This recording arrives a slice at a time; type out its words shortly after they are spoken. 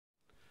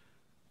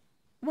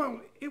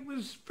well, it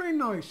was very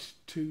nice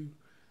to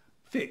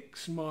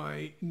fix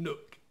my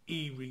Nook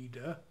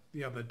e-reader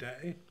the other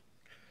day.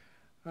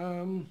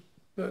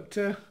 But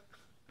the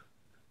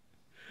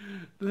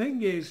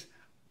thing is,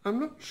 I'm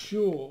not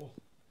sure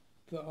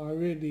that I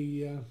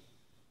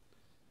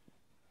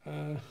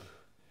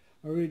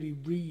really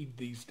read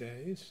these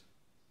days.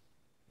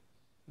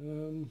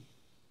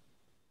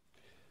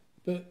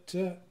 But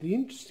the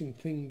interesting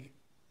thing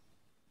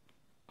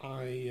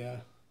I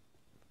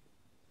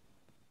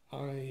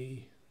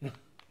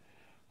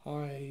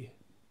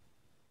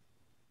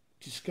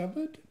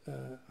discovered,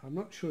 I'm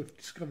not sure if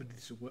discovered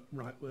is the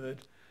right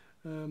word,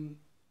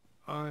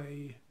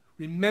 I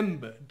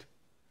remembered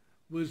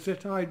was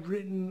that I'd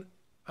written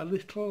a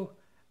little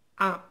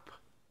app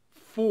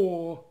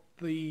for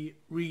the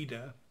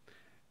reader,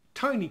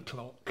 tiny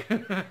clock.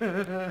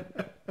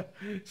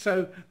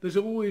 So there's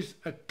always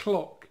a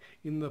clock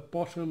in the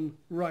bottom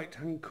right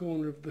hand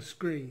corner of the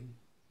screen.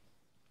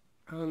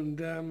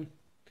 And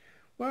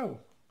well,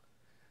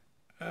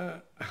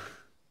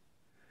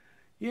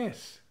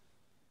 yes.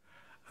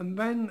 And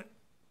then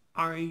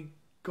I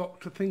got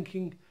to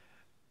thinking,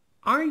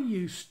 I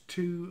used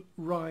to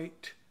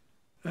write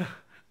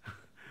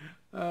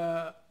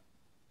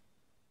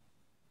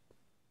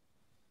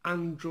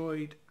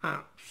Android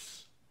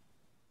apps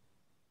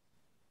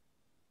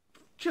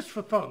just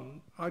for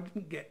fun. I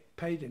didn't get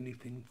paid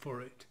anything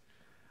for it.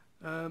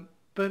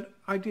 But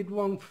I did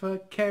one for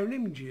Care and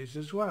Images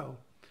as well.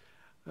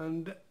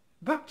 And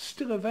that's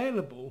still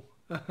available.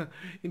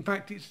 In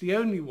fact, it's the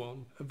only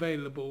one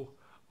available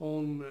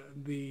on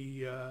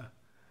the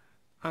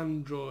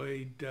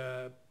Android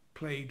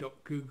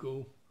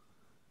play.google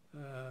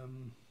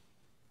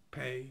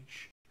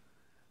page,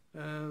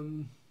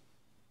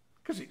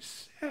 because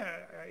it's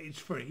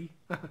free.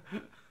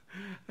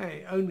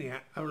 It only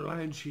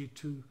allows you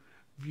to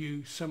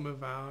view some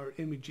of our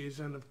images,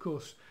 and of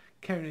course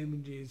Care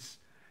Images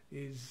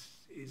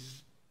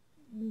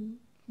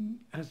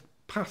has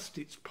passed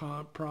its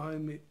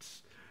prime.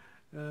 It's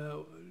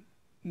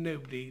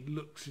nobody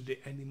looks at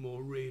it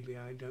anymore, really,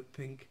 I don't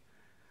think.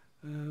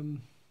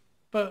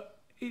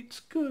 But it's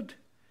good.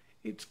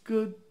 It's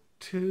good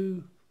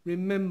to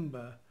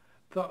remember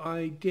that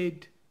I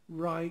did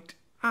write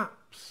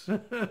apps.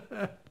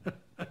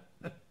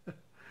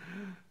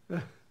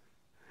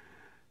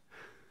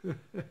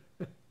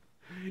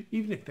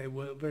 Even if they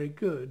weren't very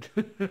good.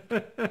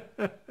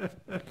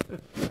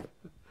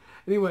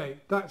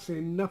 Anyway, that's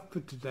enough for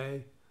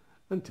today.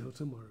 Until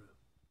tomorrow.